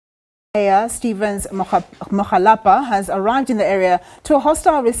Mayor Stevens Mokgalapa has arrived in the area to a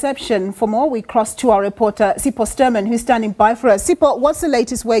hostile reception. For more, we cross to our reporter Sipho Stuurman, who's standing by for us. Sipho, what's the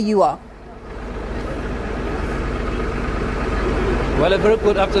latest where you are? Well, a very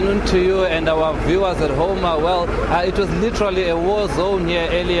good afternoon to you and our viewers at home. It was literally a war zone here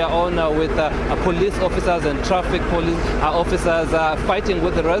earlier on with police officers and traffic police officers fighting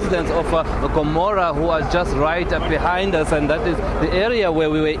with the residents of Gomorrah, who are just right behind us. And that is the area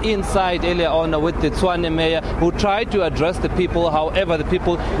where we were inside earlier on with the Tshwane mayor, who tried to address the people. However, the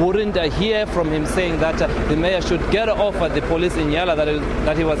people wouldn't hear from him, saying that the mayor should get off the police in Yala,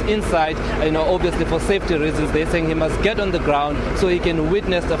 that he was inside. Obviously for safety reasons, they're saying he must get on the ground so he can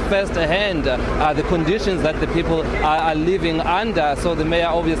witness first-hand the conditions that the people are living under. So the mayor,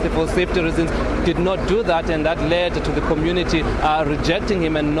 obviously for safety reasons, did not do that, and that led to the community rejecting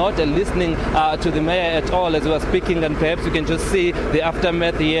him and not listening to the mayor at all as we were speaking. And perhaps you can just see the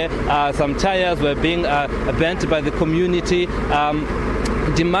aftermath here. Some tires were being bent by the community,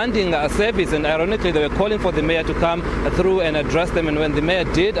 demanding a service, and ironically they were calling for the mayor to come through and address them. And when the mayor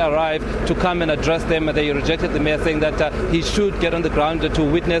did arrive to come and address them, they rejected the mayor, saying that he should get on the ground to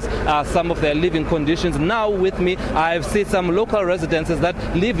witness some of their living conditions. Now with me, I've seen some local residences that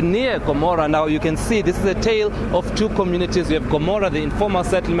live near Gomorrah. Now you can see this is a tale of two communities. You have Gomorrah, the informal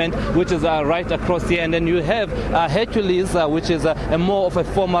settlement, which is right across here, and then you have Hercules, which is a more of a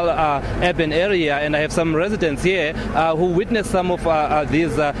formal urban area. And I have some residents here who witnessed some of these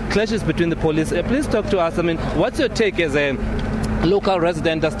clashes between the police. Please talk to us. What's your take as a local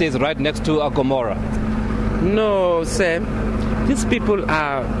resident that stays right next to Gomorrah? No, sir. These people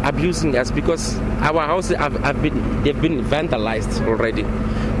are abusing us because our houses they've been vandalized already.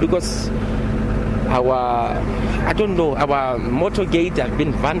 Because our motor gate have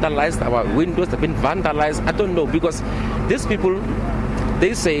been vandalized, our windows have been vandalized. I don't know, because these people,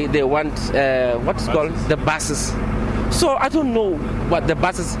 they say they want what's called the buses. So I don't know what the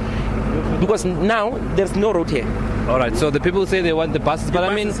buses, because now there's no road here. All right, so the people say they want the buses,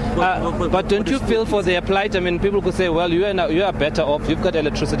 but but don't you feel for their plight? People could say, well, you are better off. You've got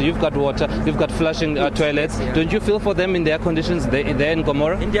electricity, you've got water, you've got flushing toilets. Don't you feel for them in their conditions there in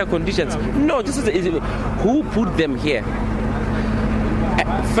Gomorrah? In their conditions? No, this is who put them here.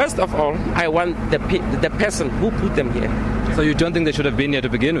 First of all, I want the person who put them here. So you don't think they should have been here to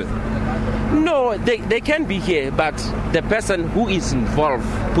begin with? No, they can be here, but the person who is involved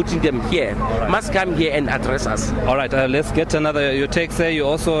putting them here must come here and address us. All right, let's get another. Your take, say you're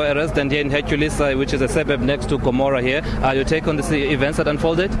also a resident here in Hercules, which is a suburb next to Gomorrah here. Your take on the events that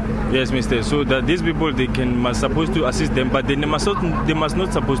unfolded? Yes, Mr. So that these people, must supposed to assist them, but they must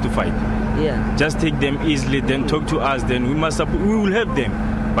not supposed to fight. Yeah. Just take them easily, then talk to us, then we will help them,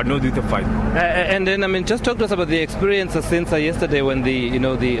 but not with a fight. And then, just talk to us about the experience since yesterday when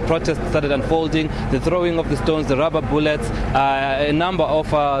the protest started unfolding, the throwing of the stones, the rubber bullets. A number of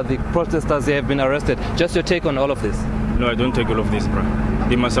the protesters have been arrested. Just your take on all of this? No, I don't take all of this, bro.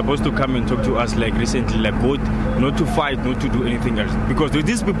 They must supposed to come and talk to us like recently, like both, not to fight, not to do anything else. Because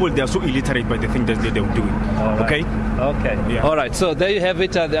these people, they are so illiterate by the thing that they're doing. Right. Okay? Okay. Yeah. All right. So there you have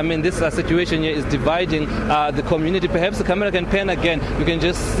it. This situation here is dividing the community. Perhaps the camera can pan again. You can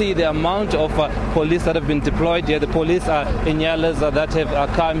just see the amount of police that have been deployed here. The police in Yalas that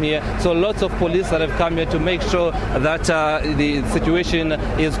have come here. So lots of police that have come here to make sure that the situation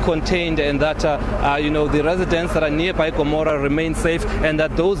is contained and that the residents that are nearby Gomorrah remain safe, and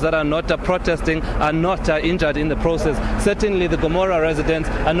that those that are not protesting are not injured in the process. Certainly the Gomorrah residents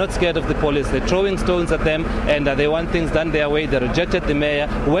are not scared of the police. They're throwing stones at them, and they want things done their way. They rejected the mayor.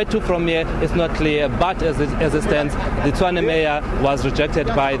 Where to from here is not clear, but as it stands, the Tshwane mayor was rejected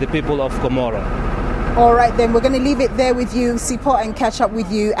by the people of Gomorrah. All right, then we're going to leave it there with you, Sipho, and catch up with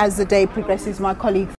you as the day progresses, my colleagues.